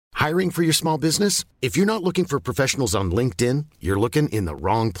Hiring for your small business? If you're not looking for professionals on LinkedIn, you're looking in the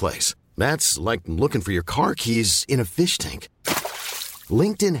wrong place. That's like looking for your car keys in a fish tank.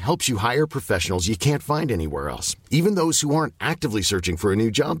 LinkedIn helps you hire professionals you can't find anywhere else, even those who aren't actively searching for a new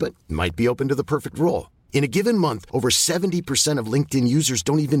job but might be open to the perfect role. In a given month, over 70% of LinkedIn users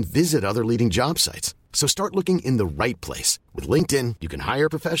don't even visit other leading job sites. So start looking in the right place. With LinkedIn, you can hire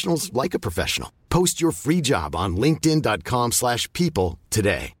professionals like a professional. Post your free job on linkedin.com/people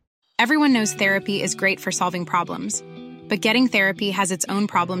today. Everyone knows therapy is great for solving problems, but getting therapy has its own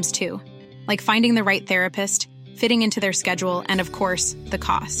problems too, like finding the right therapist, fitting into their schedule, and of course, the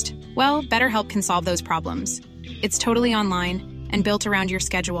cost. Well, BetterHelp can solve those problems. It's totally online and built around your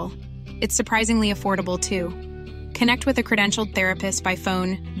schedule. It's surprisingly affordable too. Connect with a credentialed therapist by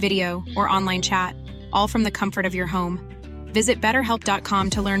phone, video, or online chat, all from the comfort of your home. Visit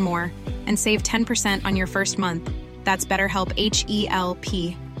BetterHelp.com to learn more and save 10% on your first month. That's BetterHelp,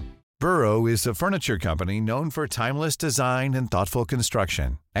 H-E-L-P. Burrow is a furniture company known for timeless design and thoughtful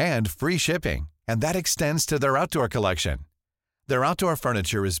construction, and free shipping, and that extends to their outdoor collection. Their outdoor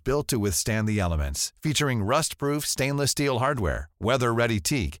furniture is built to withstand the elements, featuring rust-proof stainless steel hardware, weather-ready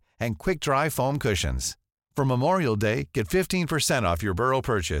teak, and quick-dry foam cushions. For Memorial Day, get 15% off your Burrow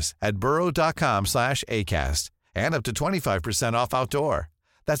purchase at burrow.com/ACAST and up to 25% off outdoor.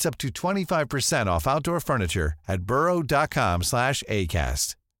 That's up to 25% off outdoor furniture at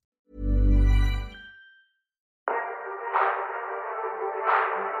burrow.com/ACAST.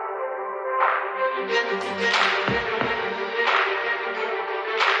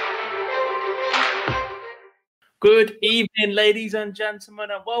 Good evening, ladies and gentlemen,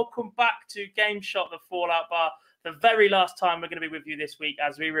 and welcome back to Game Shot, the Fallout Bar. The very last time we're going to be with you this week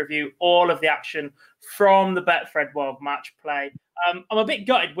as we review all of the action from the Betfred World Match Play. I'm a bit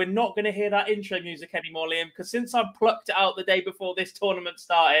gutted we're not going to hear that intro music anymore, Liam, because since I plucked it out the day before this tournament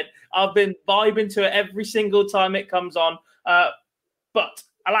started, I've been vibing to it every single time it comes on. But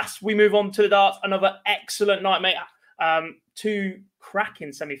alas, we move on to the darts. Another excellent night, mate. Two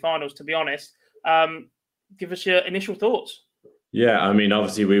cracking semi-finals, to be honest. Give us your initial thoughts. Yeah, I mean,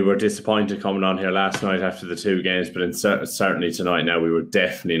 obviously we were disappointed coming on here last night after the two games, but certainly tonight now we were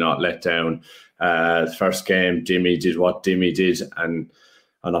definitely not let down. The first game, Dimmy did what Dimmy did, and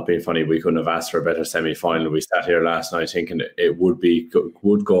I'm not being funny, we couldn't have asked for a better semi-final. We sat here last night thinking it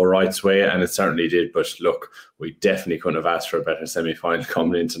would go Wright's way, and it certainly did. But look, we definitely couldn't have asked for a better semi-final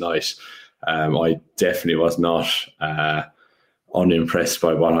coming in tonight. I definitely was not unimpressed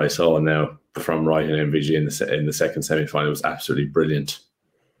by what I saw now from Wright and MVG in the second semi-final. It was absolutely brilliant.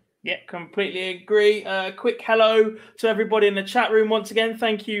 Yeah, completely agree. Quick hello to everybody in the chat room once again.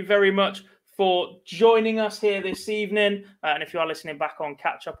 Thank you very much for joining us here this evening. And if you are listening back on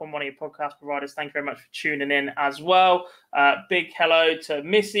Catch Up on one of your podcast providers, thank you very much for tuning in as well. Big hello to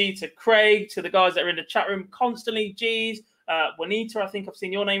Missy, to Craig, to the guys that are in the chat room constantly. Geez, Juanita, I think I've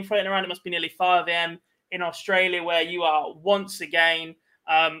seen your name floating around. It must be nearly 5 a.m. in Australia, where you are once again.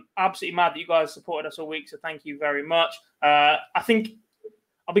 Absolutely mad that you guys supported us all week, so thank you very much. I think,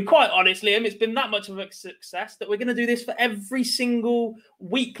 I'll be quite honest, Liam, it's been that much of a success that we're going to do this for every single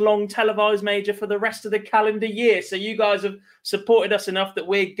week-long televised major for the rest of the calendar year. So you guys have supported us enough that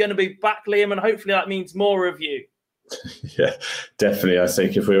we're going to be back, Liam, and hopefully that means more of you. Yeah, definitely. I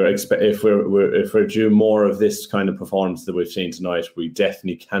think if we're due more of this kind of performance that we've seen tonight, we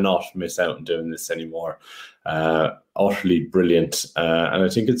definitely cannot miss out on doing this anymore. Utterly brilliant, and I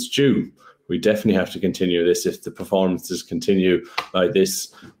think it's due. We definitely have to continue this. If the performances continue like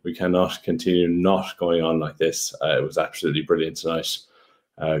this, we cannot continue not going on like this. It was absolutely brilliant tonight.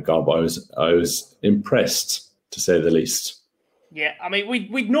 God, I was impressed, to say the least. Yeah, I mean,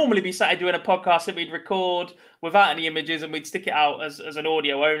 we'd normally be sat here doing a podcast that we'd record without any images and we'd stick it out as an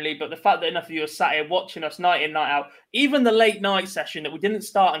audio only. But the fact that enough of you are sat here watching us night in, night out, even the late night session that we didn't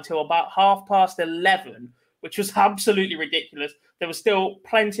start until about 11:30, which was absolutely ridiculous. There was still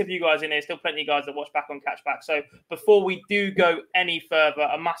plenty of you guys in here, still plenty of guys that watch back on Catchback. So before we do go any further,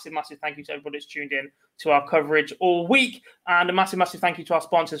 a massive, massive thank you to everybody that's tuned in to our coverage all week. And a massive, massive thank you to our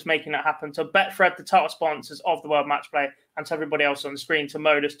sponsors for making that happen. To Betfred, the title sponsors of the World Match Play, and to everybody else on the screen, to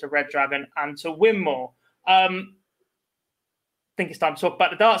Modus, to Red Dragon, and to Winmore. I think it's time to talk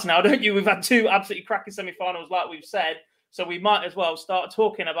about the darts now, don't you? We've had two absolutely cracking semi-finals, like we've said. So we might as well start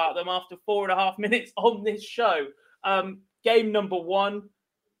talking about them after 4.5 minutes on this show. Game number one,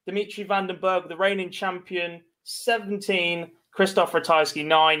 Dimitri van den Berg, the reigning champion, 17, Christoph Ratajski,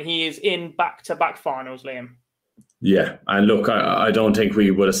 9. He is in back-to-back finals, Liam. Yeah, and look, I don't think we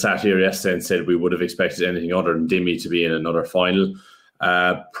would have sat here yesterday and said we would have expected anything other than Dimmy to be in another final.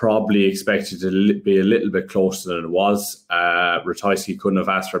 Probably expected to be a little bit closer than it was. Ratajski couldn't have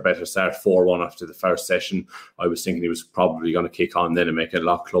asked for a better start, 4-1 after the first session. I was thinking he was probably going to kick on then and make it a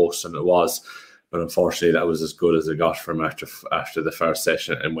lot closer than it was. But unfortunately, that was as good as it got from after the first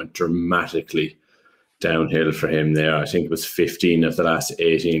session, and went dramatically downhill for him there. I think it was 15 of the last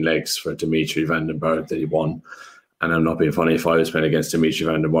 18 legs for Dimitri Van den Berg that he won. And I'm not being funny, if I was playing against Dimitri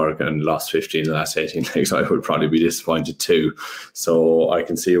Van den Berg and lost 15 of the last 18 legs, I would probably be disappointed too. So I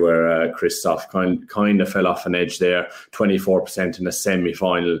can see where Christoph kind of fell off an edge there. 24% in a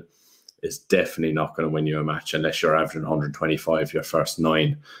semi-final is definitely not going to win you a match unless you're averaging 125 your first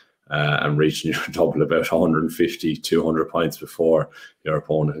 9 and reaching your double about 150, 200 points before your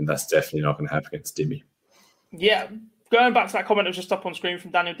opponent. And that's definitely not going to happen against Dimi. Yeah. Going back to that comment that was just up on screen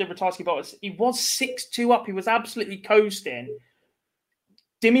from Daniel, did Ratajski Bottas? He was 6-2 up. He was absolutely coasting.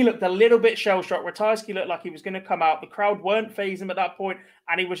 Dimi looked a little bit shell-shocked. Ratajski looked like he was going to come out. The crowd weren't phasing him at that point,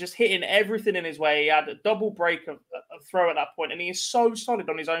 and he was just hitting everything in his way. He had a double break of throw at that point, and he is so solid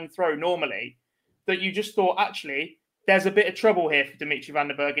on his own throw normally that you just thought, actually, there's a bit of trouble here for Dimitri Van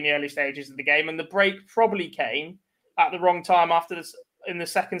den Berg in the early stages of the game, and the break probably came at the wrong time in the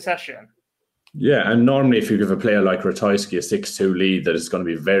second session. Yeah, and normally if you give a player like Ratajski a 6-2 lead, that it's going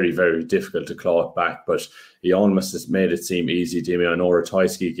to be very, very difficult to claw it back. But he almost has made it seem easy, Dimi. I know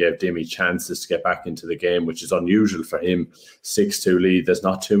Ratajski gave Dimi chances to get back into the game, which is unusual for him. 6-2 lead. There's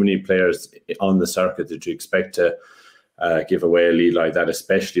not too many players on the circuit that you expect to give away a lead like that,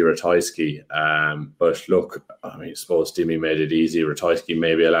 especially Ratajski. But look, I suppose Dimi made it easy. Ratajski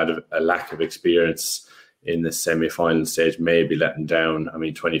maybe a lack of experience in the semi-final stage, maybe letting down.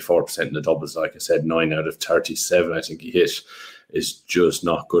 24% in the doubles, like I said, 9 out of 37 I think he hit, is just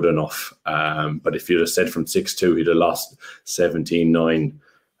not good enough. But if you'd have said from 6-2 he'd have lost 17-9,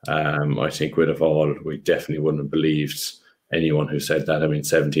 I think we definitely wouldn't have believed anyone who said that.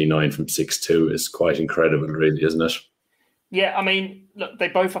 17-9 from 6-2 is quite incredible, really, isn't it? Yeah, look, they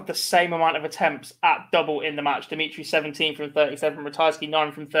both have the same amount of attempts at double in the match. Dimitri 17 from 37, Ratajski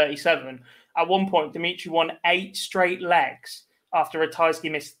 9 from 37. At one point, Dimitri won 8 straight legs after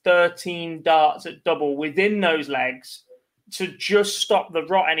Ratajski missed 13 darts at double within those legs to just stop the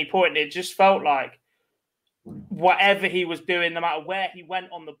rot at any point. It just felt like whatever he was doing, no matter where he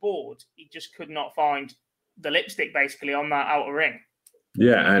went on the board, he just could not find the lipstick, basically, on that outer ring.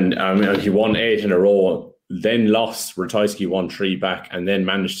 Yeah, and he won 8 in a row, then lost. Ratajski won 3 back, and then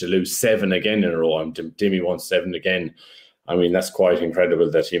managed to lose 7 again in a row. Dimi won 7 again. That's quite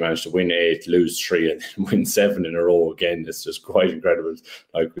incredible that he managed to win 8, lose 3, and then win 7 in a row again. It's just quite incredible.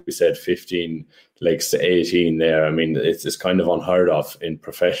 Like we said, 15 legs to 18 there. It's kind of unheard of in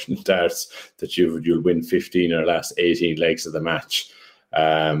professional darts that you'll win 15 or last 18 legs of the match.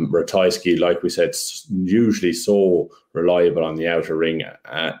 Ratajski, like we said, usually so reliable on the outer ring,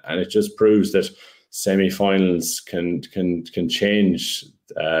 and it just proves that semi-finals can change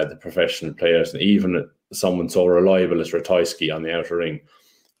the professional players, and even someone so reliable as Ratajski on the outer ring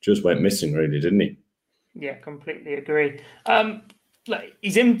just went missing, really, didn't he? Yeah, completely agree.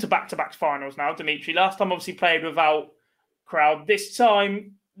 He's into back-to-back finals now, Dimitri. Last time, obviously, played without crowd. This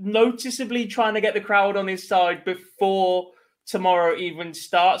time, noticeably trying to get the crowd on his side before tomorrow even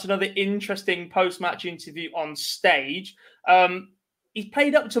starts. Another interesting post-match interview on stage. He's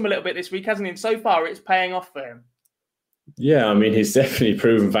played up to him a little bit this week, hasn't he? And so far, it's paying off for him. Yeah, he's definitely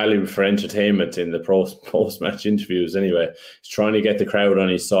proven valuable for entertainment in the post-match interviews anyway. He's trying to get the crowd on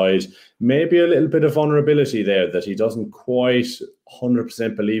his side. Maybe a little bit of vulnerability there, that he doesn't quite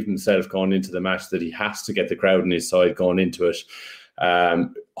 100% believe himself going into the match, that he has to get the crowd on his side going into it.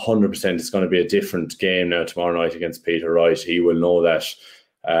 100% it's going to be a different game now tomorrow night against Peter Wright. He will know that.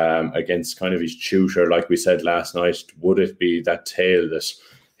 Against kind of his tutor, like we said last night, would it be that tale that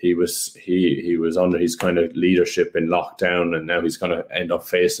he was under his kind of leadership in lockdown, and now he's going to end up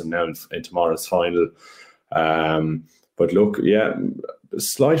facing now in tomorrow's final. But look, yeah,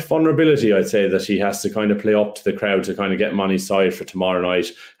 slight vulnerability, I'd say, that he has to kind of play up to the crowd to kind of get him on his side for tomorrow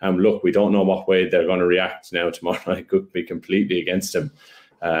night. Look, we don't know what way they're going to react now tomorrow night. Could be completely against him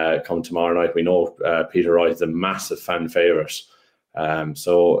come tomorrow night. We know Peter Wright is a massive fan favourite.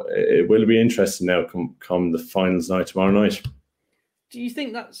 So it will be interesting now come the finals night tomorrow night. Do you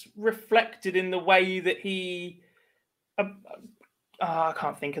think that's reflected in the way that he... I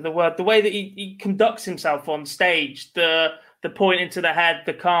can't think of the word. The way that he conducts himself on stage, the pointing to the head,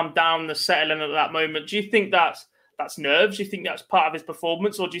 the calm down, the settling at that moment. Do you think that's nerves? Do you think that's part of his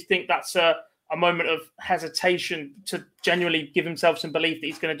performance? Or do you think that's a moment of hesitation to genuinely give himself some belief that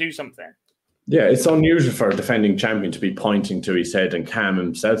he's going to do something? Yeah, it's unusual for a defending champion to be pointing to his head and calm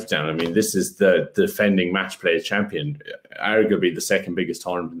himself down. I mean, this is the defending Matchplay champion, arguably the second biggest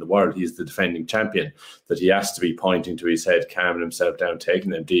tournament in the world. He's the defending champion, that he has to be pointing to his head, calming himself down, taking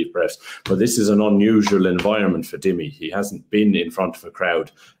them deep breaths. But this is an unusual environment for Dimmy. He hasn't been in front of a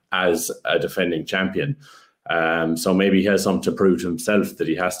crowd as a defending champion. So maybe he has something to prove to himself, that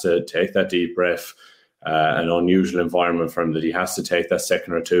he has to take that deep breath. An unusual environment for him, that he has to take that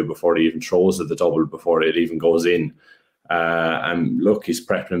second or two before he even throws at the double, before it even goes in. And look, he's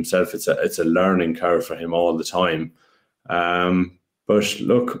prepping himself. It's a learning curve for him all the time. But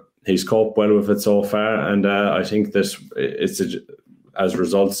look, he's coped well with it so far, and I think that as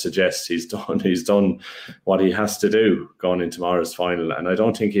results suggest, he's done what he has to do going into tomorrow's final, and I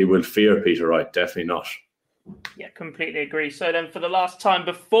don't think he will fear Peter Wright. Definitely not. Yeah, completely agree. So then for the last time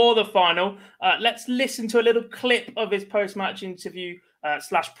before the final, let's listen to a little clip of his post-match interview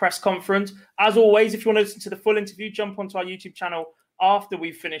 / press conference. As always, if you want to listen to the full interview, jump onto our YouTube channel after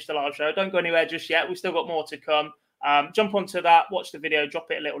we've finished the live show. Don't go anywhere just yet. We've still got more to come. Jump onto that, watch the video,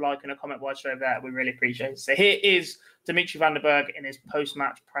 drop it a little like and a comment whilst you're over there. We really appreciate it. So here is Dimitri van den Bergh in his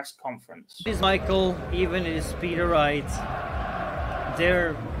post-match press conference. Is Michael, even is Peter Wright,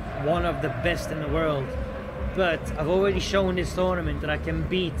 they're one of the best in the world. But I've already shown this tournament that I can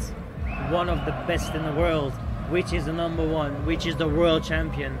beat one of the best in the world, which is the number one, which is the world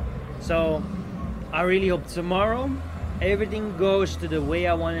champion. So I really hope tomorrow everything goes to the way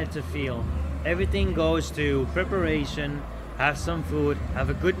I want it to feel. Everything goes to preparation, have some food, have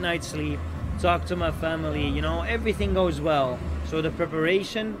a good night's sleep, talk to my family, everything goes well. So the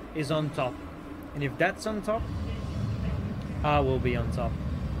preparation is on top. And if that's on top, I will be on top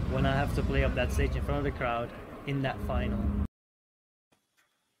when I have to play up that stage in front of the crowd in that final.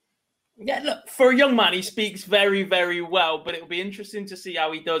 Yeah, look, for a young man, he speaks very, very well, but it'll be interesting to see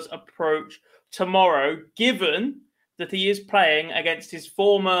how he does approach tomorrow, given that he is playing against his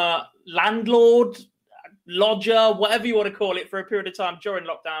former landlord, lodger, whatever you want to call it, for a period of time during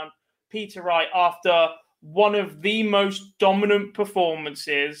lockdown, Peter Wright, after one of the most dominant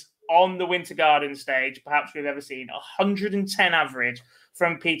performances on the Winter Garden stage perhaps we've ever seen. 110 average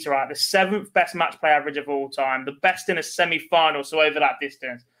from Peter Wright, the 7th best match play average of all time, the best in a semi-final, so over that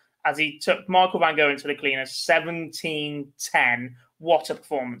distance, as he took Michael van Gerwen to the cleaner, 17-10. What a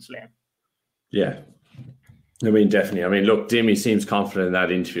performance, Liam. Yeah. I mean, definitely. I mean, look, Dimmy seems confident in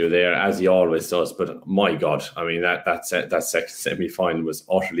that interview there, as he always does. But my God, I mean, that second semi-final was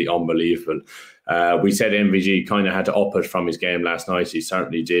utterly unbelievable. We said MVG kind of had to up it from his game last night. He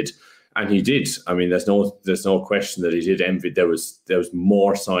certainly did, and he did. I mean, there's no question that he did envy. There was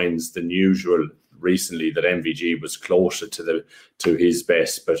more signs than usual recently that MVG was closer to his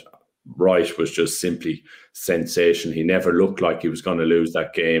best, but Wright was just simply sensation. He never looked like he was going to lose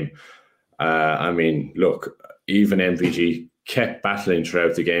that game. I mean, look, even MVG kept battling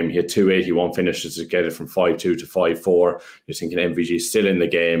throughout the game. He had 281 finishes to get it from 5-2 to 5-4. You're thinking MVG is still in the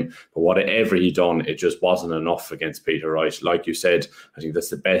game, but whatever he done, it just wasn't enough against Peter Wright. Like you said, I think that's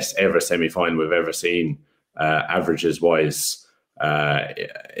the best ever semi-final we've ever seen, averages-wise,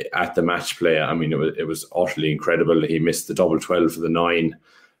 at the match play. I mean, it was utterly incredible. He missed the double 12 for the 9.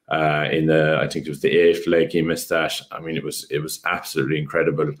 I think it was the 8th leg he missed that. I mean, it was absolutely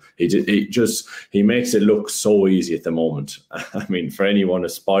incredible. He makes it look so easy at the moment. I mean, for anyone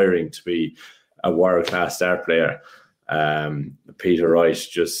aspiring to be a world-class dart player, Peter Wright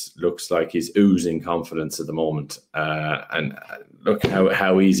just looks like he's oozing confidence at the moment. And look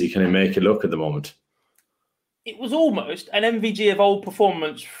how easy can he make it look at the moment. It was almost an MVG of old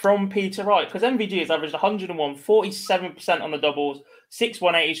performance from Peter Wright, because MVG has averaged 101, 47% on the doubles,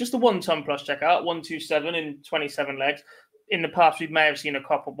 618. He's just a 1 ton plus checkout, 127 in 27 legs. In the past, we may have seen a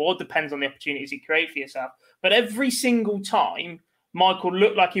couple more. Depends on the opportunities you create for yourself. But every single time, Michael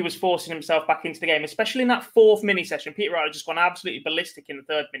looked like he was forcing himself back into the game, especially in that 4th mini session. Peter Wright had just gone absolutely ballistic in the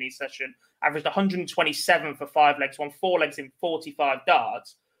 3rd mini session, averaged 127 for 5 legs, won 4 legs in 45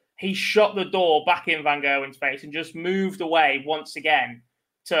 darts. He shot the door back in Van Gerwen's face and just moved away once again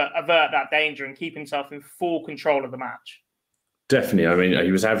to avert that danger and keep himself in full control of the match. Definitely. I mean,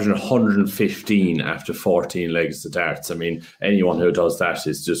 he was averaging 115 after 14 legs of darts. I mean, anyone who does that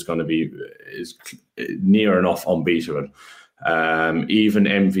is just going to be near enough unbeatable. Even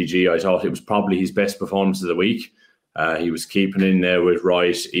MVG, I thought it was probably his best performance of the week. He was keeping in there with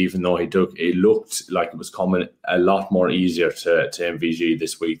Wright, even though it looked like it was coming a lot more easier to MVG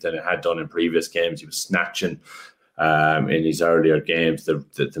this week than it had done in previous games. He was snatching in his earlier games.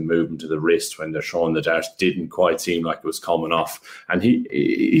 The movement of the wrist when they're showing the dart didn't quite seem like it was coming off. And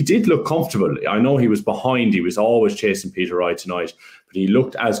he did look comfortable. I know he was behind. He was always chasing Peter Wright tonight, but he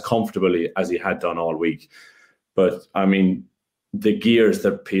looked as comfortable as he had done all week. But, I mean, the gears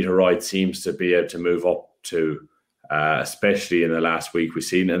that Peter Wright seems to be able to move up to, especially in the last week, we've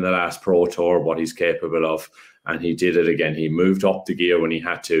seen in the last Pro Tour what he's capable of, and he did it again. He moved up the gear when he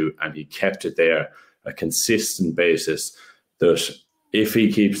had to, and he kept it there, a consistent basis that if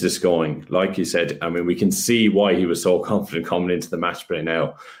he keeps this going, like you said, I mean, we can see why he was so confident coming into the match play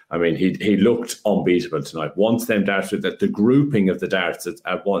now. I mean, he looked unbeatable tonight. Once them darts, that the grouping of the darts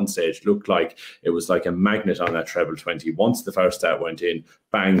at one stage looked like it was like a magnet on that treble 20. Once the first dart went in,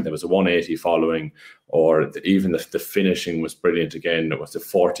 bang, there was a 180 following, or even the finishing was brilliant again. It was a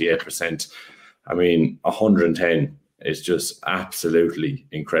 48%. I mean, 110 is just absolutely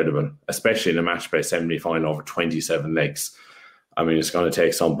incredible, especially in a match play semi-final over 27 legs. I mean, it's going to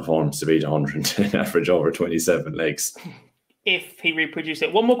take some performance to beat 110 average over 27 legs. If he reproduced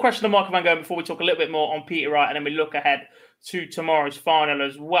it. One more question on Michael van Gerwen before we talk a little bit more on Peter Wright, and then we look ahead to tomorrow's final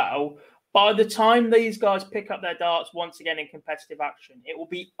as well. By the time these guys pick up their darts once again in competitive action, it will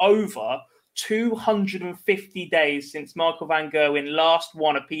be over 250 days since Michael van Gerwen last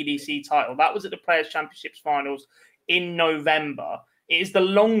won a PDC title. That was at the Players' Championships finals in November. It is the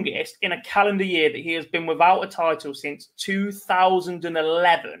longest in a calendar year that he has been without a title since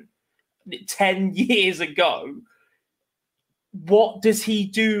 2011, 10 years ago. What does he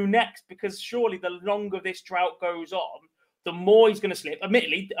do next? Because surely the longer this drought goes on, the more he's going to slip.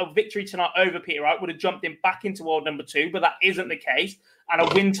 Admittedly, a victory tonight over Peter Wright would have jumped him back into world number 2, but that isn't the case. And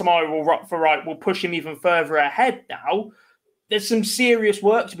a win tomorrow for Wright will push him even further ahead now. There's some serious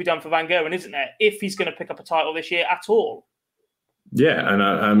work to be done for Van Gerwen, isn't there, if he's going to pick up a title this year at all? Yeah,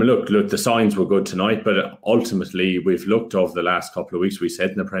 and look, the signs were good tonight, but ultimately we've looked over the last couple of weeks. We said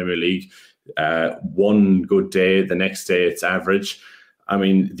in the Premier League, one good day, the next day it's average. I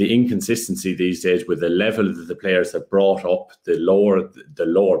mean, the inconsistency these days with the level that the players have brought up, the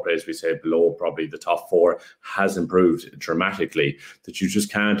lower players, we say below probably the top 4, has improved dramatically, that you just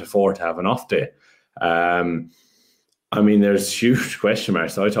can't afford to have an off day. I mean, there's huge question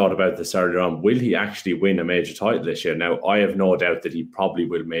marks. I thought about this earlier on. Will he actually win a major title this year? Now, I have no doubt that he probably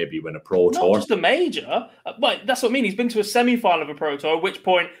will maybe win a Pro Tour. Not just a major. But that's what I mean. He's been to a semi-final of a Pro Tour, at which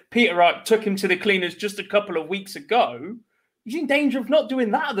point Peter Wright took him to the cleaners just a couple of weeks ago. He's in danger of not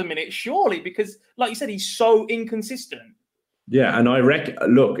doing that at the minute, surely, because, like you said, he's so inconsistent. Yeah, and I reckon.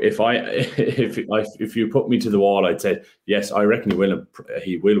 Look, if you put me to the wall, I'd say yes. I reckon he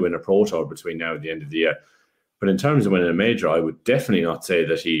will win a Pro Tour between now and the end of the year. But in terms of winning a major, I would definitely not say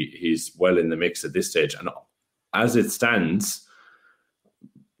that he's well in the mix at this stage. And as it stands,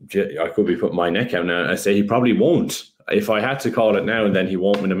 I could be putting my neck out now. I say he probably won't. If I had to call it now and then, he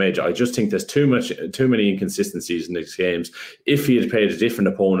won't win a major. I just think there's too many inconsistencies in these games. If he had played a different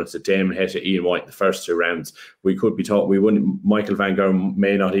opponent to Damon Heta, Ian White in the first 2 rounds, we could be talking. We wouldn't. Michael van Gerwen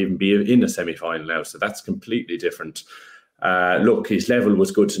may not even be in a semi-final now. So that's completely different. Look, his level was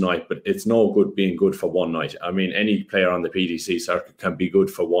good tonight, but it's no good being good for one night. I mean, any player on the PDC circuit can be good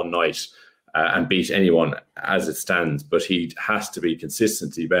for one night and beat anyone as it stands, but he has to be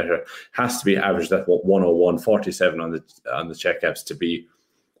consistently better, has to be average that 101, 47 on the check apps to be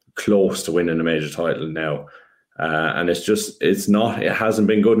close to winning a major title now. And it hasn't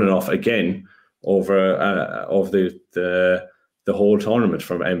been good enough again over the whole tournament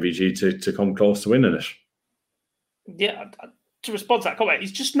from MVG to come close to winning it. Yeah, to respond to that comment,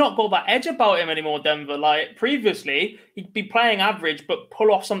 he's just not got that edge about him anymore, Denver. Like previously, he'd be playing average, but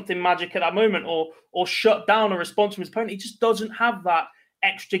pull off something magic at that moment or shut down a response from his opponent. He just doesn't have that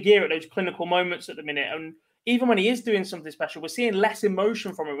extra gear at those clinical moments at the minute. And even when he is doing something special, we're seeing less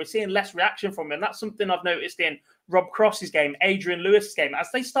emotion from him. We're seeing less reaction from him. And that's something I've noticed in Rob Cross's game, Adrian Lewis's game. As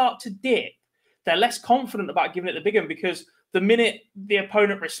they start to dip, they're less confident about giving it the big one because the minute the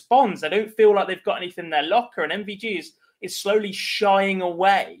opponent responds, they don't feel like they've got anything in their locker. And MVG is slowly shying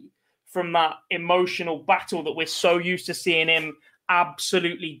away from that emotional battle that we're so used to seeing him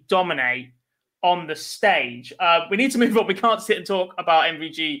absolutely dominate on the stage. We need to move on. We can't sit and talk about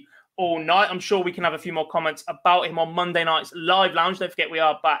MVG all night. I'm sure we can have a few more comments about him on Monday night's live lounge. Don't forget, we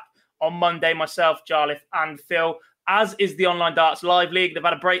are back on Monday, myself, Jarlath and Phil, as is the Online Darts Live League. They've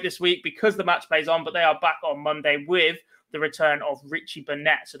had a break this week because the match plays on, but they are back on Monday with the return of Richie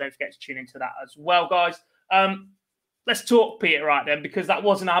Burnett. So don't forget to tune into that as well, guys. Let's talk Peter Wright then, because that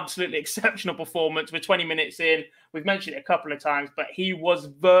was an absolutely exceptional performance. We're 20 minutes in. We've mentioned it a couple of times, but he was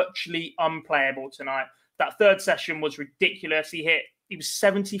virtually unplayable tonight. That third session was ridiculous. He was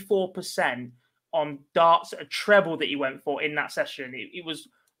 74% on darts at a treble that he went for in that session. It was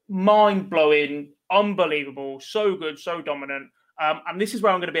mind-blowing, unbelievable, so good, so dominant. And this is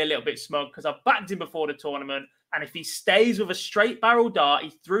where I'm going to be a little bit smug because I've backed him before the tournament. And if he stays with a straight barrel dart,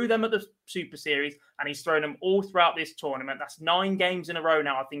 he threw them at the Super Series and he's thrown them all throughout this tournament. That's 9 games in a row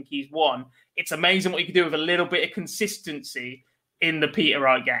now I think he's won. It's amazing what you can do with a little bit of consistency in the Peter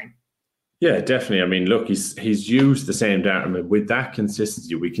Wright game. Yeah, definitely. I mean, look, he's used the same dart. I mean, with that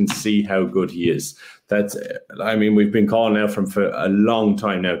consistency, we can see how good he is. We've been calling out for him for a long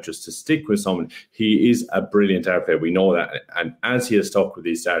time now just to stick with someone. He is a brilliant dart player. We know that. And as he has stuck with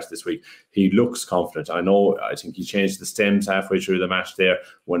these darts this week, he looks confident. I think he changed the stems halfway through the match there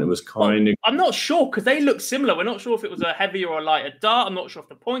when it was kind of... I'm not sure because they look similar. We're not sure if it was a heavier or a lighter dart. I'm not sure if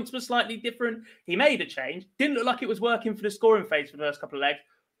the points were slightly different. He made a change. Didn't look like it was working for the scoring phase for the first couple of legs,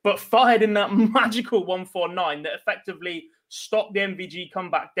 but fired in that magical 149 that effectively stopped the MVG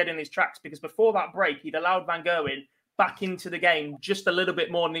comeback dead in his tracks because before that break, he'd allowed Van Gerwen back into the game just a little bit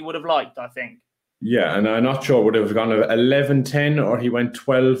more than he would have liked, I think. Yeah, and I'm not sure would have gone 11-10 or he went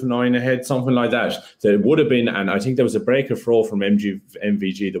 12-9 ahead, something like that. So it would have been, and I think there was a breaker throw from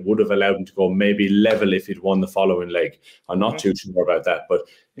MVG that would have allowed him to go maybe level if he'd won the following leg. I'm not too sure about that, but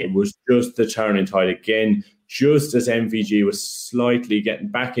it was just the turning tide again. Just as MVG was slightly getting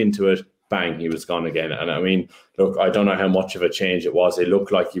back into it, bang, he was gone again. And I mean, look, I don't know how much of a change it was. It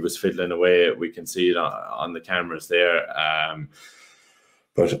looked like he was fiddling away. We can see it on the cameras there.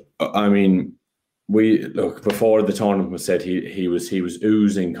 But I mean, before the tournament was said, he was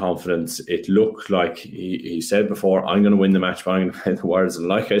oozing confidence. It looked like he said before, I'm going to win the match, but I'm going to play the words. And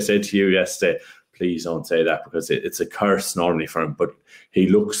like I said to you yesterday, please don't say that because it's a curse normally for him. But he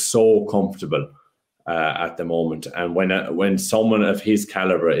looks so comfortable at the moment, and when someone of his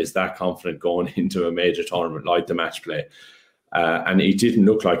caliber is that confident going into a major tournament like the match play, and he didn't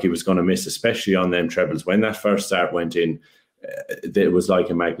look like he was going to miss, especially on them trebles. When that first start went in, it was like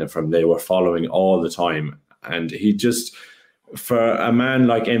a magnet from they were following all the time, and he just, for a man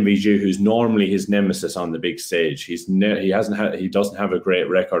like MVG, who's normally his nemesis on the big stage, he doesn't have a great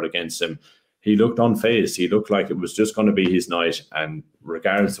record against him. He looked unfazed. He looked like it was just going to be his night, and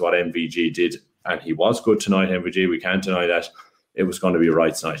regardless of what MVG did. And he was good tonight, MVG. We can't deny that. It was going to be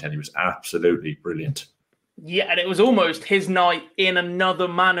Wright's night, and he was absolutely brilliant. Yeah, and it was almost his night in another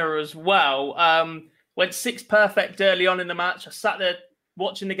manner as well. Went 6 perfect early on in the match. I sat there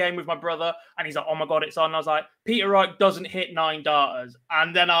watching the game with my brother, and he's like, oh my God, it's on. And I was like, Peter Wright doesn't hit 9 darters.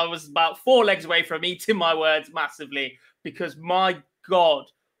 And then I was about 4 legs away from eating my words massively because, my God,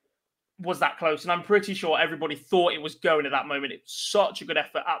 was that close. And I'm pretty sure everybody thought it was going at that moment. It's such a good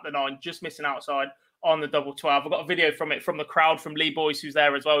effort at the 9, just missing outside on the double 12. I've got a video from it from the crowd from Lee Boyce, who's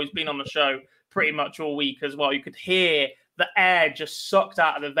there as well. He's been on the show pretty much all week as well. You could hear the air just sucked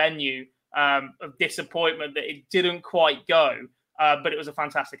out of the venue of disappointment that it didn't quite go. But it was a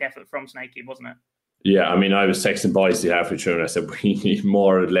fantastic effort from Snakey, wasn't it? Yeah, I mean, I was texting Boise halfway through and I said, we need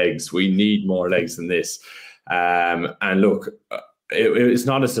more legs. We need more legs than this. And look, it's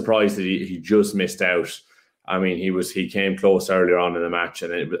not a surprise that he just missed out. I mean, he came close earlier on in the match,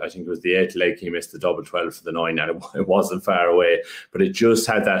 and I think it was the 8th leg he missed the double 12 for the 9, and it wasn't far away. But it just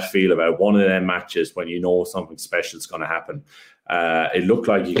had that feel about one of them matches when you know something special is going to happen. It looked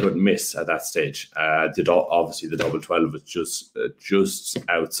like he couldn't miss at that stage. Obviously, the double 12 was just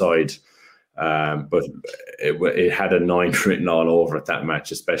outside. But it had a 9 written all over it, that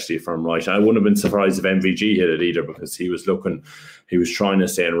match, especially from Wright. I wouldn't have been surprised if MVG hit it either because he was trying to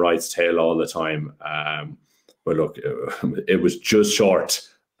stay in Wright's tail all the time. But look, it was just short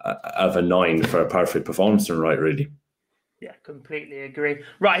of a 9 for a perfect performance from Wright, really. Yeah, completely agree.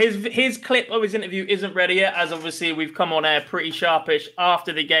 Right, his clip of his interview isn't ready yet, as obviously we've come on air pretty sharpish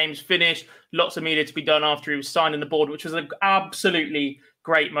after the game's finished. Lots of media to be done after he was signing the board, which was an absolutely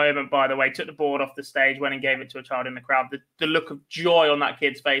great moment, by the way. Took the board off the stage, went and gave it to a child in the crowd. The look of joy on that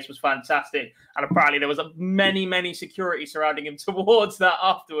kid's face was fantastic. And apparently there was many security surrounding him towards that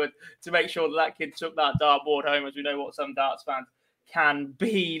afterward to make sure that kid took that dartboard home, as we know what some darts fans can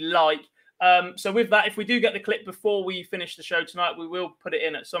be like. So with that, if we do get the clip before we finish the show tonight, we will put it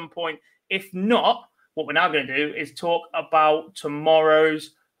in at some point. If not, what we're now going to do is talk about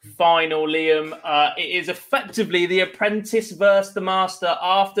tomorrow's final, Liam. It is effectively the apprentice versus the master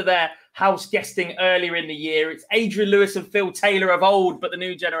after their house guesting earlier in the year. It's Adrian Lewis and Phil Taylor of old, but the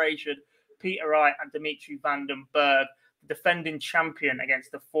new generation, Peter Wright and Dimitri van den Berg, defending champion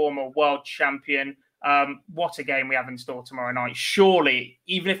against the former world champion. What a game we have in store tomorrow night. Surely,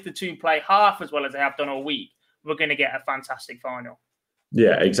 even if the two play half as well as they have done all week, we're going to get a fantastic final.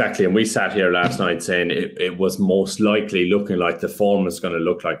 Yeah, exactly. And we sat here last night saying it was most likely looking like the form was going to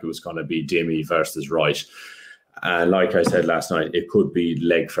look like it was going to be Dimmy versus Wright. And like I said last night, it could be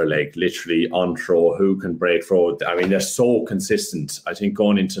leg for leg, literally on throw, who can break throw. I mean, they're so consistent. I think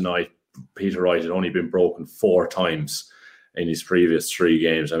going into tonight, Peter Wright had only been broken 4 times in his previous 3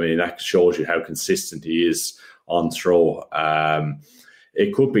 games. I mean, that shows you how consistent he is on throw.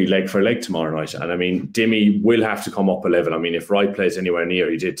 It could be leg for leg tomorrow night. And I mean, Dimmy will have to come up a level. I mean, if Wright plays anywhere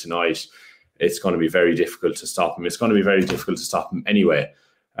near he did tonight, it's going to be very difficult to stop him. It's going to be very difficult to stop him anyway.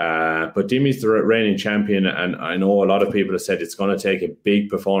 But Dimmy's the reigning champion, and I know a lot of people have said it's going to take a big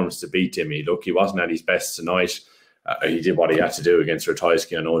performance to beat Dimmy. Look, he wasn't at his best tonight. He did what he had to do against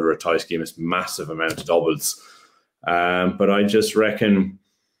Ratajski. I know the Ratajski missed massive amount of doubles. But I just reckon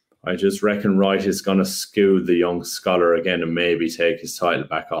Wright is going to skew the young scholar again and maybe take his title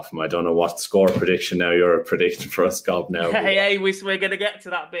back off him. I don't know what score prediction now you're predicting for us, Gob, now. Hey, we're going to get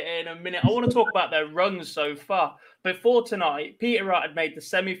to that bit in a minute. I want to talk about their runs so far. Before tonight, Peter Wright had made the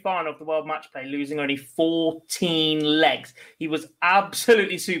semi-final of the World Matchplay, losing only 14 legs. He was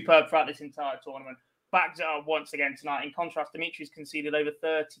absolutely superb throughout this entire tournament. Backed it up once again tonight. In contrast, Dimitri's conceded over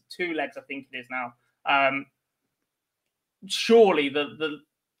 32 legs, I think it is now. Surely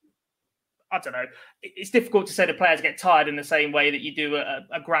I don't know. It's difficult to say the players get tired in the same way that you do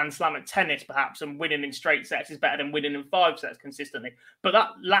a Grand Slam at tennis, perhaps, and winning in straight sets is better than winning in 5 sets consistently. But that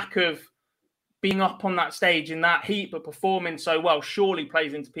lack of being up on that stage in that heat, but performing so well, surely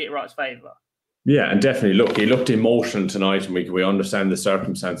plays into Peter Wright's favour. Yeah, and definitely. Look, he looked emotional tonight, and we understand the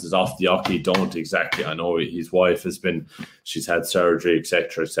circumstances off the hockey. Don't exactly. I know his wife she's had surgery,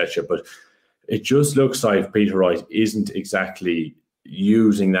 etc., but it just looks like Peter Wright isn't exactly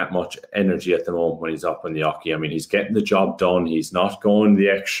using that much energy at the moment when he's up on the hockey. I mean, he's getting the job done. He's not going the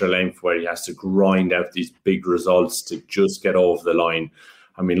extra length where he has to grind out these big results to just get over the line.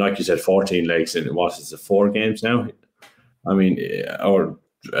 I mean, like you said, 14 legs in what is it, 4 games now? I mean,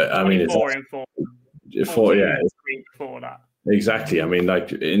 it's 4 in 4. 4, yeah. 3 before that. Exactly. I mean,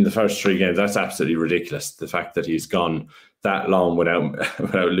 like in the first 3 games, that's absolutely ridiculous. The fact that he's gone that long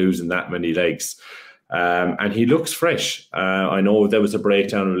without losing that many legs. And he looks fresh. I know there was a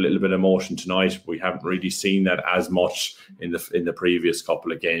breakdown of a little bit of emotion tonight. We haven't really seen that as much in the previous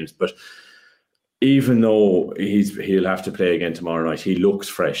couple of games. But even though he'll have to play again tomorrow night, he looks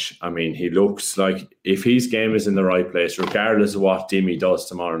fresh. I mean, he looks like if his game is in the right place, regardless of what Dimmy does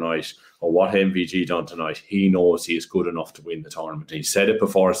tomorrow night or what MVG done tonight, he knows he is good enough to win the tournament. He said it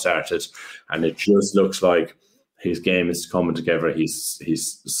before it started, and it just looks like his game is coming together. He's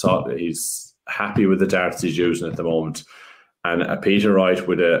happy with the darts he's using at the moment. And Peter Wright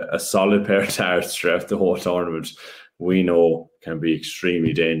with a solid pair of darts throughout the whole tournament, we know can be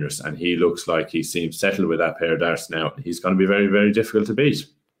extremely dangerous. And he looks like he seems settled with that pair of darts now. He's going to be very, very difficult to beat.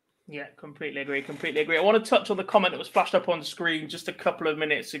 Yeah, completely agree. I want to touch on the comment that was flashed up on the screen just a couple of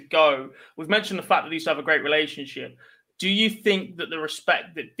minutes ago. We've mentioned the fact that they used to have a great relationship. Do you think that the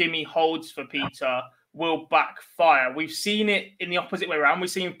respect that Dimmy holds for Peter will backfire? We've seen it in the opposite way around. We've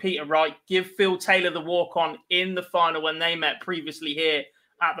seen Peter Wright give Phil Taylor the walk-on in the final when they met previously here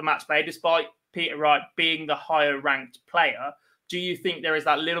at the Matchplay, despite Peter Wright being the higher-ranked player. Do you think there is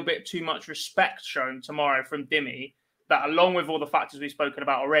that little bit too much respect shown tomorrow from Dimmy that, along with all the factors we've spoken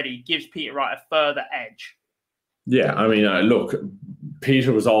about already, gives Peter Wright a further edge? Yeah, I mean, look,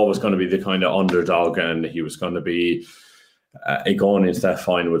 Peter was always going to be the kind of underdog, and he was going to be going into that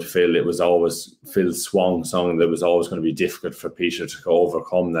final with Phil. It was always Phil's swan song that was always going to be difficult for Peter to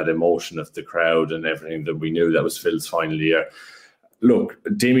overcome that emotion of the crowd and everything that we knew that was Phil's final year. Look,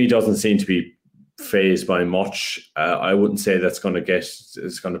 Dimmy doesn't seem to be phased by much. I wouldn't say it's going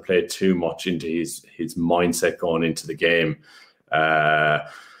to play too much into his mindset going into the game.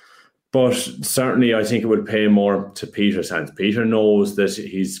 But certainly I think it would pay more to Peter's hands. Peter knows that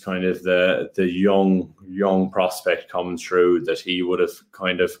he's kind of the young prospect coming through, that he would have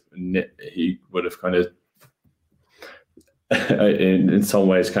kind of in some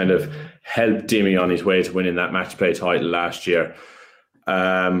ways kind of helped Dimmy on his way to winning that Matchplay title last year.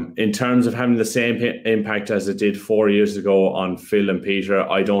 In terms of having the same impact as it did 4 years ago on Phil and Peter,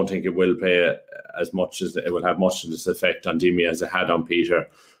 I don't think it will play as much as it will have much of this effect on Dimmy as it had on Peter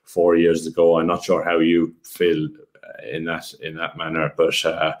 4 years ago. I'm not sure how you feel in that manner, but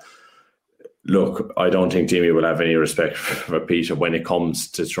look, I don't think Dimmy will have any respect for Peter when it comes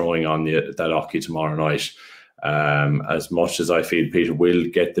to throwing on that hockey tomorrow night. As much as I feel Peter will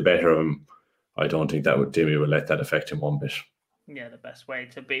get the better of him, I don't think Dimmy will let that affect him one bit. Yeah, the best way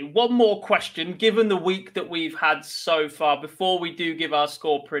to be. One more question. Given the week that we've had so far, before we do give our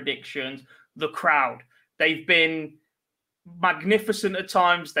score predictions, the crowd, they've been magnificent at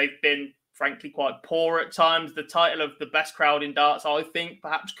times. They've been, frankly, quite poor at times. The title of the best crowd in darts, I think,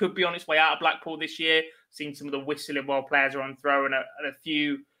 perhaps could be on its way out of Blackpool this year. Seen some of the whistling while players are on throw and a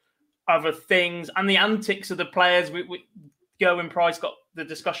few other things. And the antics of the players. Go and Price the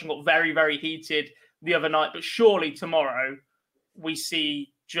discussion got very, very heated the other night. But surely tomorrow we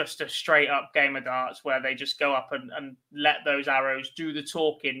see just a straight up game of darts where they just go up and let those arrows do the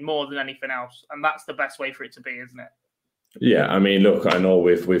talking more than anything else. And that's the best way for it to be, isn't it? Yeah, I mean, look, I know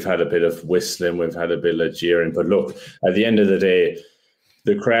we've had a bit of whistling, we've had a bit of jeering, but look, at the end of the day,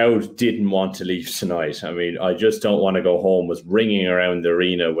 the crowd didn't want to leave tonight. I mean, I just don't want to go home was ringing around the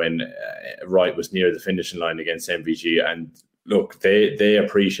arena when Wright was near the finishing line against MVG. And look, they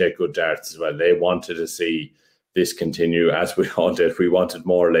appreciate good darts as well. They wanted to see this continue, as we all did. We wanted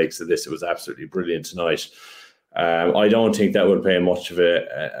more legs of this. It was absolutely brilliant tonight. I don't think that will play much of it.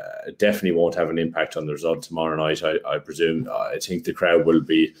 Definitely won't have an impact on the result tomorrow night. I presume. I think the crowd will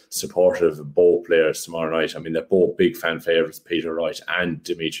be supportive of both players tomorrow night. I mean, they're both big fan favourites, Peter Wright and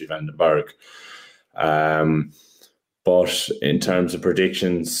Dimitri van den Berg. But in terms of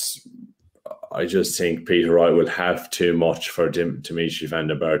predictions, I just think Peter Wright will have too much for Dimitri van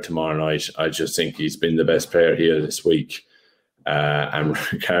den Berg tomorrow night. I just think he's been the best player here this week. And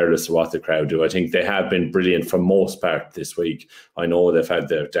regardless of what the crowd do, I think they have been brilliant for most part this week. I know they've had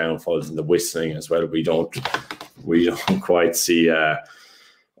their downfalls in the whistling as well. We don't quite see.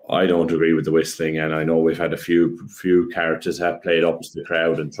 I don't agree with the whistling, and I know we've had a few characters have played up to the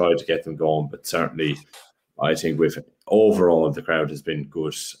crowd and tried to get them going, but certainly, I think overall the crowd has been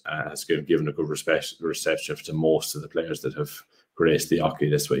good. Has given a good reception to most of the players that have graced the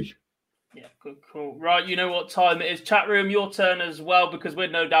Oche this week. Yeah, good, cool. Right, you know what time it is. Chat room, your turn as well, because we're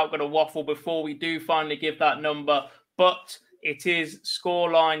no doubt going to waffle before we do finally give that number. But it is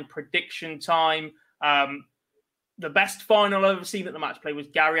scoreline prediction time. The best final I've ever seen at the match play was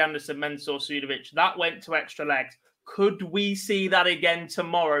Gary Anderson, Mensur Suljovic. That went to extra legs. Could we see that again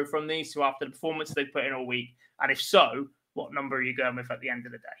tomorrow from these two after the performance they've put in all week? And if so, what number are you going with at the end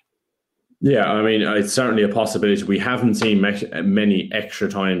of the day? Yeah, I mean, it's certainly a possibility. We haven't seen many extra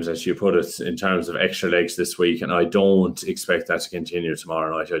times, as you put it, in terms of extra legs this week, and I don't expect that to continue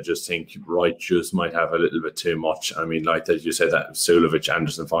tomorrow night. I just think Wright just might have a little bit too much. I mean, like that you said, that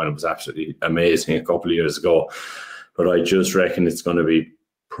Suljovic-Anderson final was absolutely amazing a couple of years ago, but I just reckon it's going to be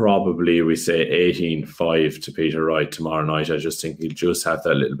probably, we say, 18-5 to Peter Wright tomorrow night. I just think he'll just have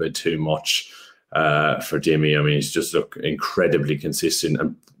that little bit too much for Dimmy. I mean, he's just looked incredibly consistent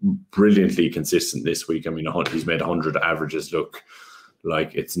and brilliantly consistent this week. I mean, he's made 100 averages look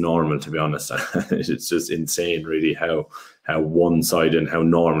like it's normal, to be honest. It's just insane, really, how one-sided and how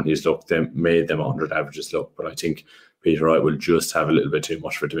normal he's looked. Made them 100 averages look. But I think Peter Wright will just have a little bit too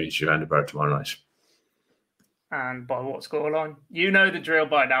much for Dimitri van den Berg tomorrow night. And by what scoreline? You know the drill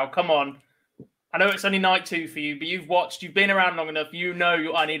by now. Come on. I know it's only night 2 for you, but you've been around long enough. You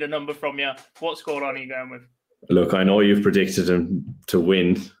know I need a number from you. What scoreline are you going with? Look, I know you've predicted him to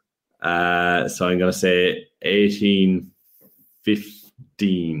win. So I'm going to say 18-15.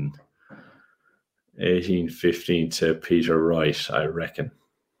 18-15 to Peter Wright, I reckon.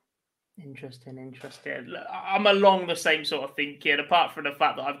 Interesting. Look, I'm along the same sort of thinking, apart from the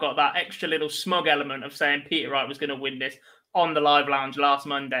fact that I've got that extra little smug element of saying Peter Wright was going to win this on the live lounge last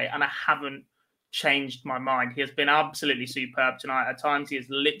Monday, and I haven't changed my mind. He has been absolutely superb tonight. At times, he has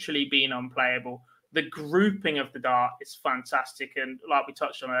literally been unplayable. The grouping of the dart is fantastic. And like we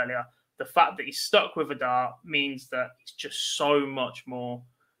touched on earlier, the fact that he's stuck with a dart means that he's just so much more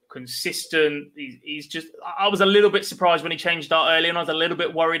consistent. He's just, I was a little bit surprised when he changed dart early, and I was a little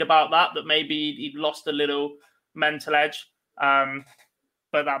bit worried about that maybe he'd lost a little mental edge.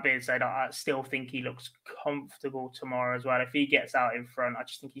 But that being said, I still think he looks comfortable tomorrow as well. If he gets out in front, I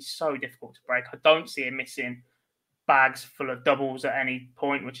just think he's so difficult to break. I don't see him missing bags full of doubles at any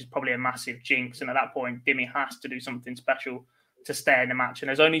point, which is probably a massive jinx. And at that point, Dimmy has to do something special to stay in the match. And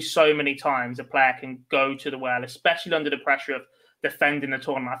there's only so many times a player can go to the well, especially under the pressure of defending the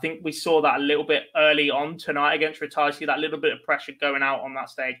tournament. I think we saw that a little bit early on tonight against Ratajski, that little bit of pressure going out on that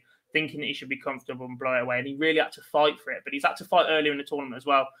stage, thinking that he should be comfortable and blow it away. And he really had to fight for it. But he's had to fight earlier in the tournament as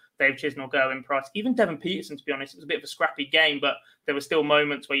well. Dave Chisnell, Gerwyn Price, even Devon Peterson, to be honest. It was a bit of a scrappy game, but there were still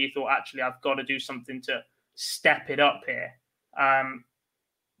moments where you thought, actually, I've got to do something to step it up here.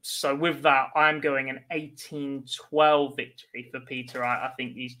 So with that, I'm going an 18-12 victory for Peter Wright. I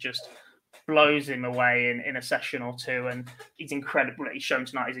think he's just blows him away in a session or two. And he's incredible. He's shown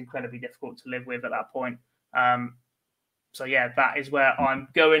tonight he's incredibly difficult to live with at that point. So, yeah, that is where I'm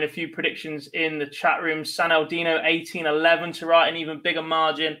going. A few predictions in the chat room. San Aldino, 18-11 to Wright, an even bigger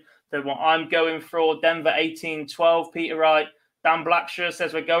margin. the one I'm going for. Denver 18-12, Peter Wright. Dan Blackshear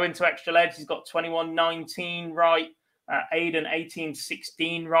says we're going to extra legs. He's got 21-19 right. Aiden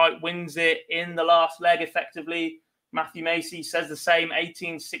 18-16 right, wins it in the last leg effectively. Matthew Macy says the same,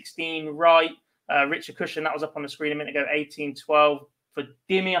 18-16 right. Richard Cushion, that was up on the screen a minute ago, 18-12 for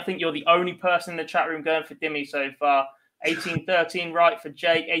Dimmy. I think you're the only person in the chat room going for Dimmy so far. 18-13 right for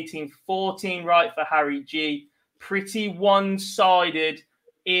Jake, 18-14 right for Harry G. Pretty one-sided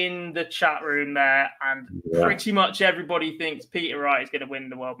in the chat room there, and pretty much everybody thinks Peter Wright is going to win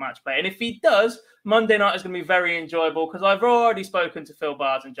the World Match Play. And if he does, Monday night is going to be very enjoyable because I've already spoken to Phil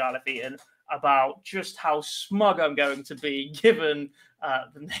Bars and Jarlath Eaton about just how smug I'm going to be given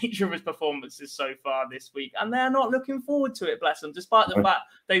the nature of his performances so far this week. And they're not looking forward to it, bless them, despite the fact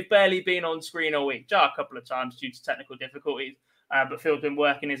they've barely been on screen all week. Jar a couple of times due to technical difficulties, but Phil's been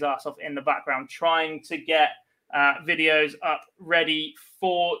working his ass off in the background trying to get videos up ready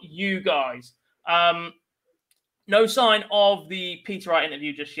for you guys. No sign of the Peter Wright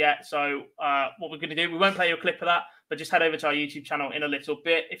interview just yet. So what we're going to do, we won't play you a clip of that, but just head over to our YouTube channel in a little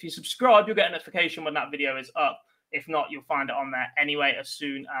bit. If you subscribe, you'll get a notification when that video is up. If not, you'll find it on there anyway as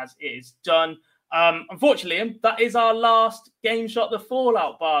soon as it is done. Unfortunately, that is our last Game Shot the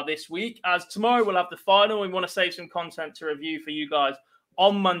Fallout bar this week, as tomorrow we'll have the final. We want to save some content to review for you guys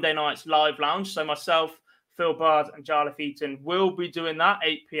on Monday night's live lounge. So myself, Phil Bard and Jarlath Eaton will be doing that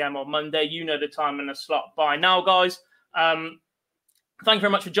 8 p.m. on Monday. You know the time and the slot by now, guys. Thank you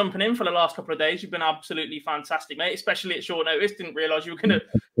very much for jumping in for the last couple of days. You've been absolutely fantastic, mate, especially at short notice. Didn't realise you were going to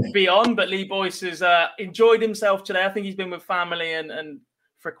be on, but Lee Boyce has enjoyed himself today. I think he's been with family and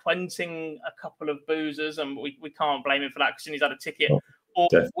frequenting a couple of boozers, and we can't blame him for that because he's had a ticket all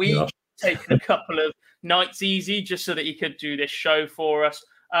week, taking a couple of nights easy just so that he could do this show for us.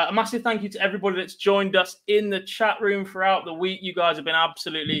 A massive thank you to everybody that's joined us in the chat room throughout the week. You guys have been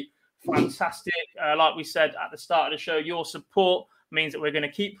absolutely fantastic. Like we said at the start of the show, your support means that we're going to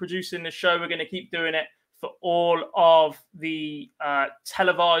keep producing the show. We're going to keep doing it for all of the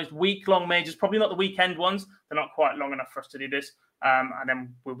televised week-long majors, probably not the weekend ones. They're not quite long enough for us to do this. And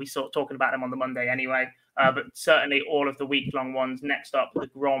then we'll be sort of talking about them on the Monday anyway. But certainly all of the week-long ones. Next up, the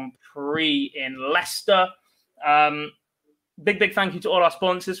Grand Prix in Leicester. Big thank you to all our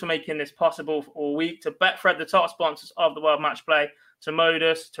sponsors for making this possible for all week. To Betfred, the top sponsors of the World Match Play, to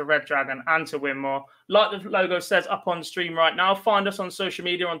Modus, to Red Dragon, and to Winmore. Like the logo says up on the stream right now, find us on social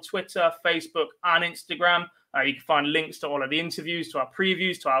media on Twitter, Facebook, and Instagram. You can find links to all of the interviews, to our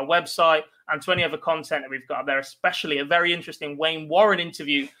previews, to our website, and to any other content that we've got up there, especially a very interesting Wayne Warren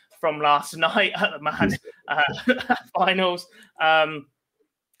interview from last night at the Mad Finals.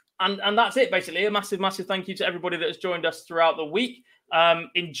 And that's it, basically. A massive thank you to everybody that has joined us throughout the week.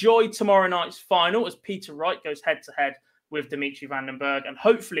 Enjoy tomorrow night's final as Peter Wright goes head-to-head with Dimitri Vandenberg. And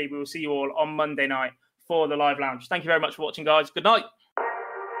hopefully we will see you all on Monday night for the live lounge. Thank you very much for watching, guys. Good night.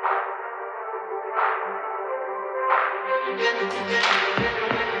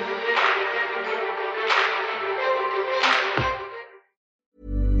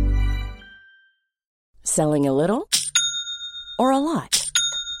 Selling a little or a lot?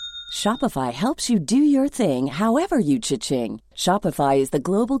 Shopify helps you do your thing however you cha-ching. Shopify is the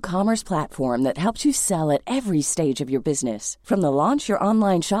global commerce platform that helps you sell at every stage of your business. From the launch your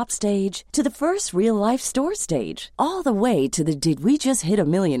online shop stage to the first real-life store stage, all the way to the did we just hit a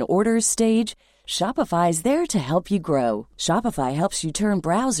million orders stage. Shopify is there to help you grow. Shopify helps you turn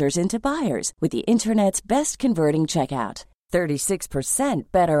browsers into buyers with the internet's best converting checkout.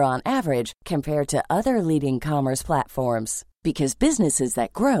 36% better on average compared to other leading commerce platforms. Because businesses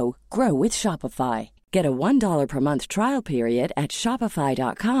that grow, grow with Shopify. Get a $1 per month trial period at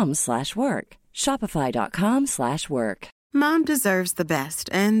shopify.com/work. Shopify.com/work. Mom deserves the best,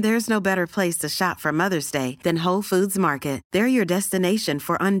 and there's no better place to shop for Mother's Day than Whole Foods Market. They're your destination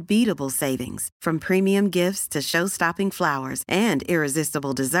for unbeatable savings, from premium gifts to show-stopping flowers and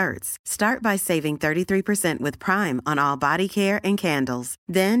irresistible desserts. Start by saving 33% with Prime on all body care and candles.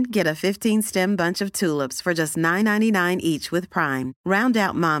 Then get a 15-stem bunch of tulips for just $9.99 each with Prime. Round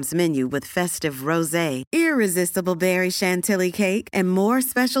out Mom's menu with festive rosé, irresistible berry chantilly cake, and more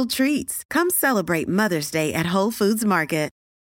special treats. Come celebrate Mother's Day at Whole Foods Market.